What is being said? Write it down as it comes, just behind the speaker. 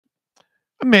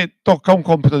A me tocca un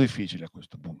compito difficile a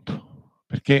questo punto,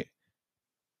 perché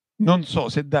non so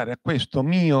se dare a questo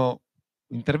mio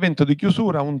intervento di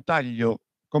chiusura un taglio,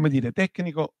 come dire,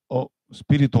 tecnico o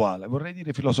spirituale, vorrei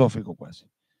dire filosofico quasi.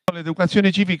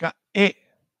 L'educazione civica è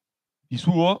di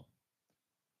suo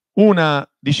una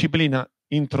disciplina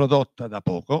introdotta da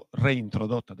poco,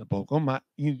 reintrodotta da poco, ma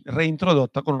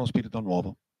reintrodotta con uno spirito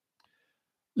nuovo.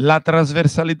 La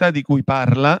trasversalità di cui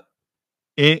parla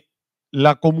è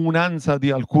la comunanza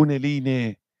di alcune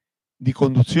linee di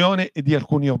conduzione e di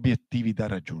alcuni obiettivi da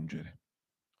raggiungere.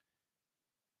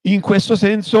 In questo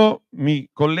senso mi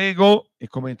collego, e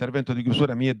come intervento di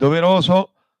chiusura mi è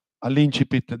doveroso,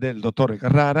 all'incipit del dottore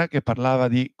Carrara che parlava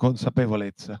di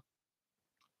consapevolezza.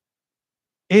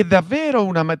 È davvero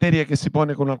una materia che si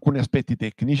pone con alcuni aspetti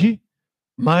tecnici,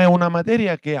 ma è una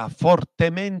materia che ha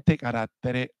fortemente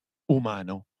carattere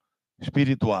umano,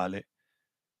 spirituale.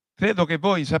 Credo che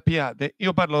voi sappiate,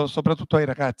 io parlo soprattutto ai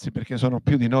ragazzi perché sono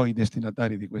più di noi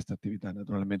destinatari di questa attività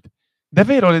naturalmente.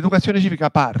 Davvero l'educazione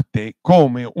civica parte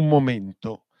come un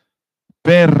momento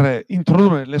per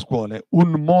introdurre nelle scuole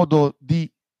un modo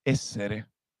di essere.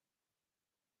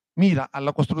 Mira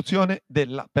alla costruzione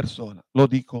della persona, lo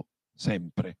dico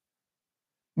sempre.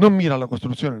 Non mira alla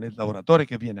costruzione del lavoratore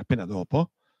che viene appena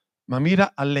dopo, ma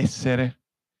mira all'essere.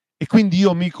 E quindi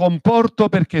io mi comporto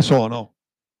perché sono.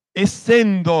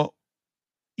 Essendo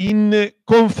in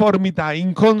conformità,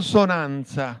 in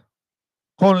consonanza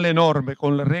con le norme,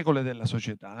 con le regole della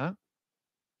società,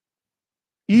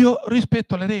 io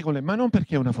rispetto le regole, ma non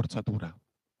perché è una forzatura,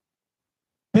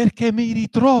 perché mi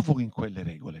ritrovo in quelle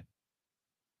regole,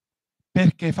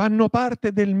 perché fanno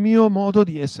parte del mio modo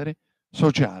di essere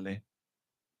sociale.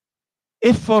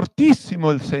 È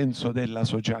fortissimo il senso della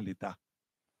socialità.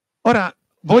 Ora,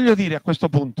 voglio dire a questo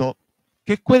punto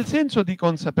che quel senso di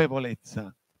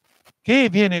consapevolezza che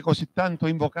viene così tanto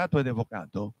invocato ed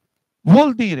evocato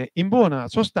vuol dire in buona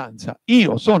sostanza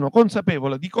io sono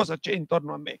consapevole di cosa c'è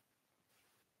intorno a me.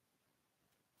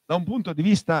 Da un punto di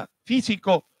vista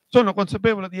fisico sono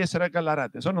consapevole di essere a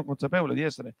Gallarate, sono consapevole di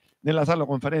essere nella sala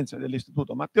conferenze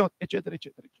dell'istituto Matteo, eccetera,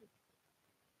 eccetera, eccetera.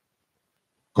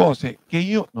 Cose che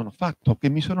io non ho fatto, che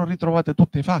mi sono ritrovate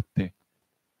tutte fatte,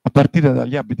 a partire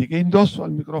dagli abiti che indosso,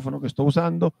 al microfono che sto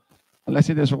usando, alla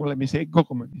sedia su quale mi seggo,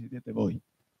 come vi siete voi.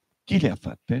 Chi le ha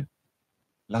fatte?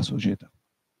 La società.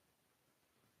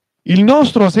 Il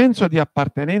nostro senso di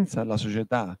appartenenza alla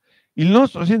società, il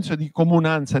nostro senso di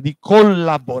comunanza, di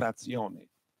collaborazione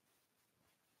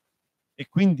e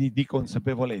quindi di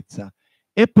consapevolezza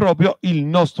è proprio il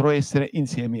nostro essere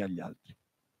insieme agli altri.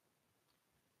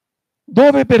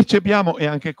 Dove percepiamo, e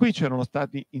anche qui c'erano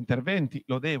stati interventi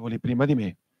lodevoli prima di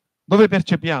me, dove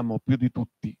percepiamo più di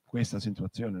tutti questa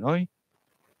situazione noi?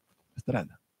 La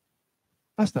strada.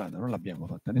 La strada non l'abbiamo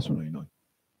fatta nessuno di noi.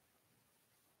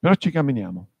 Però ci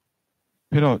camminiamo,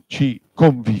 però ci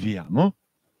conviviamo,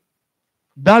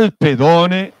 dal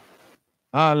pedone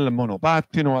al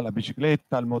monopattino, alla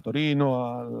bicicletta, al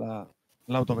motorino,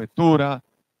 all'autovettura,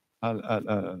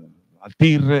 al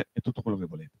tir e tutto quello che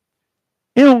volete.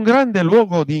 È un grande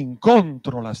luogo di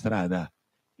incontro la strada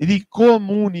e di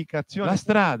comunicazione. La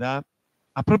strada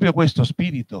ha proprio questo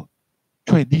spirito,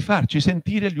 cioè di farci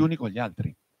sentire gli uni con gli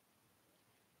altri.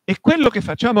 E quello che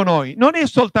facciamo noi non è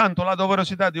soltanto la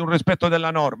doverosità di un rispetto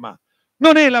della norma,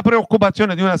 non è la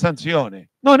preoccupazione di una sanzione,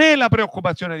 non è la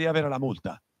preoccupazione di avere la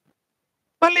multa,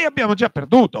 ma lì abbiamo già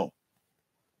perduto.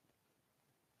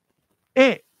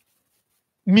 E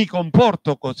mi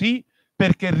comporto così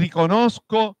perché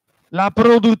riconosco la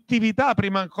produttività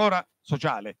prima ancora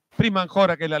sociale, prima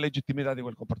ancora che la legittimità di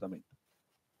quel comportamento.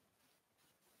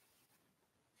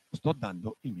 Sto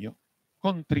dando il mio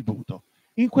contributo.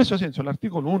 In questo senso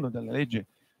l'articolo 1 della legge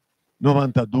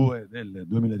 92 del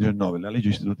 2019, la legge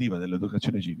istitutiva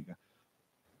dell'educazione civica,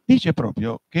 dice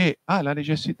proprio che ha la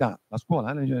necessità, la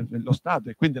scuola, lo Stato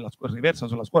e quindi riversa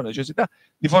sulla scuola la necessità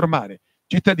di formare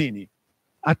cittadini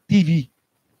attivi,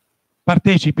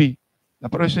 partecipi. La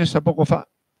professoressa poco fa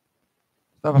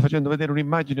stava facendo vedere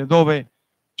un'immagine dove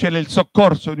c'era il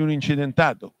soccorso di un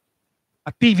incidentato.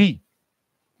 Attivi.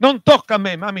 Non tocca a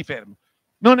me, ma mi fermo.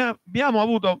 Non abbiamo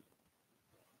avuto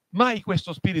mai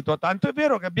questo spirito, tanto è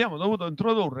vero che abbiamo dovuto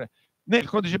introdurre nel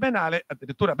codice penale,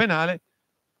 addirittura penale,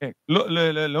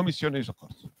 l'omissione di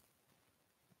soccorso.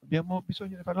 Abbiamo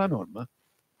bisogno di fare la norma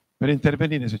per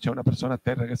intervenire se c'è una persona a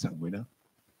terra che sanguina.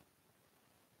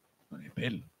 Non è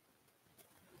bello.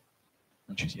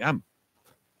 Non ci siamo.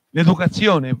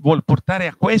 L'educazione vuol portare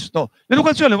a questo.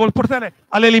 L'educazione vuol portare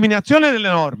all'eliminazione delle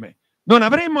norme. Non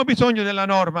avremmo bisogno della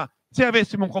norma se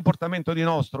avessimo un comportamento di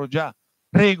nostro già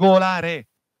regolare,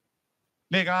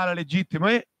 legale, legittimo,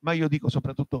 ma io dico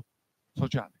soprattutto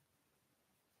sociale.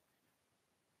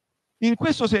 In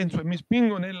questo senso, e mi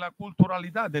spingo nella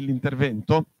culturalità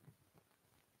dell'intervento,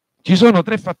 ci sono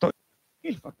tre fattori: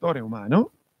 il fattore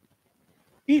umano,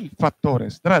 il fattore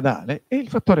stradale e il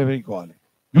fattore veicole.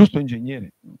 Giusto,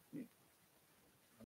 ingegnere?